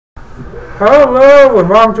Hello and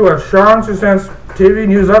welcome to a dashawns2cents TV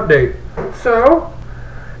news update. So,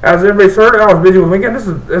 as everybody's heard, I was busy with the weekend. This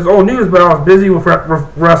is old news, but I was busy with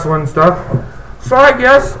wrestling stuff. So I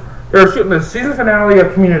guess they're shooting the season finale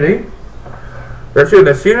of Community. They're shooting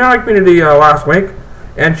the season finale of Community last week,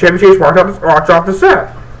 and Chevy Chase walked off the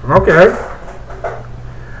set. Okay.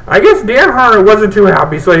 I guess Dan Harmon wasn't too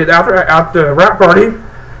happy, so at the rap party,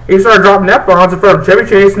 he started dropping F-bombs in front of Chevy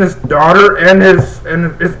Chase and his daughter and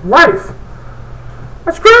his wife.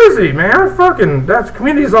 That's crazy, man. That's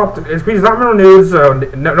Community's off. Community's not middle news, so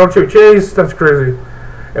no Chevy Chase. That's crazy.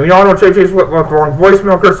 And we all know Chevy Chase left the wrong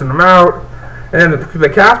voicemail, cursing them out. And then the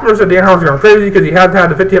cast member said Dan Harmon's going crazy because he had to have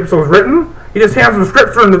the 50 episodes written. He just hands them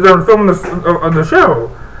scripts during filming the show.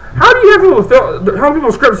 How do you have people how many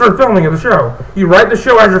people scripts during filming of the show? You write the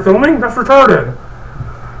show as you're filming? That's retarded.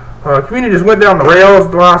 Community just went down the rails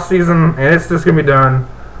the last season, and it's just going to be done.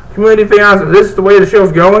 Community fans, is this the way the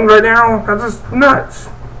show's going right now? That's just nuts.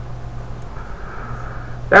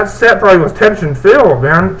 That set probably was tension-filled,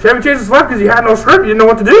 man. Chevy Chase left because he had no script. He didn't know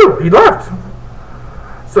what to do. He left.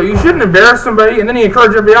 So you shouldn't embarrass somebody, and then you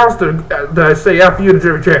encourage everybody else to say F you to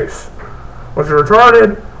Chevy Chase. Which is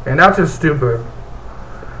retarded, and that's just stupid.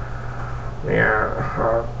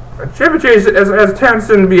 Yeah. Chevy Chase has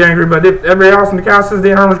tendency to be angry, but everybody else in the cast says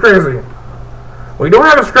Dan Harmon's crazy. Well, you don't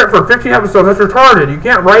have a script for 15 episodes. That's retarded. You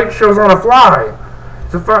can't write shows on the fly.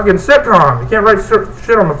 It's a fucking sitcom. You can't write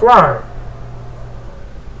shit on the fly.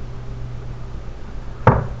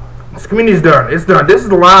 This Community's done. It's done. This is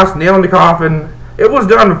the last nail in the coffin. It was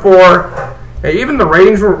done before. And even the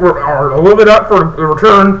ratings are a little bit up for the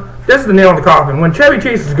return. This is the nail in the coffin. When Chevy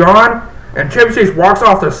Chase is gone and Chevy Chase walks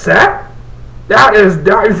off the set, that is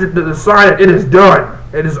the sign that it is done.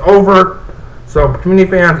 It is over. So,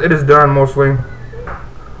 Community fans, it is done mostly.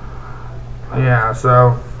 Yeah,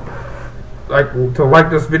 so like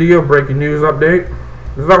this video, breaking news update.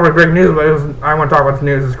 It's not really breaking news, but I want to talk about this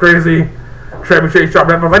news. It's crazy. Chevy Chase dropped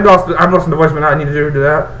that. I'm listening to the voicemail I need to do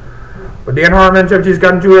that. But Dan Harmon, Chevy Chase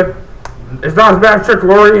got into it. It's not as bad as Chuck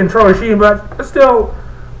Lorre and Charlie Sheen, but it's still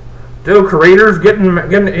creators getting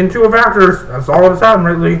into of actors. That's all that's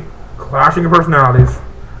happened lately. Clashing of personalities.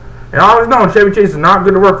 And I always known Chevy Chase is not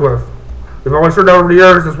good to work with. We've always heard that over the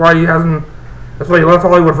years. That's why he left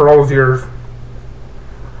Hollywood for all those years.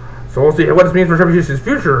 So we'll see what this means for Chevy Chase's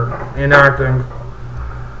future in acting.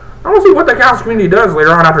 I want to see what the cast Community does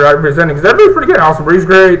later on after everybody's ending, because everybody's pretty good. Alison Brie's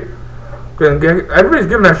great. Everybody's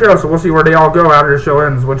giving that show, so we'll see where they all go after the show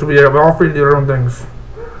ends, which will be all free to do their own things.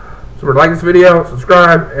 So like this video,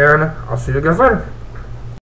 subscribe, and I'll see you guys later.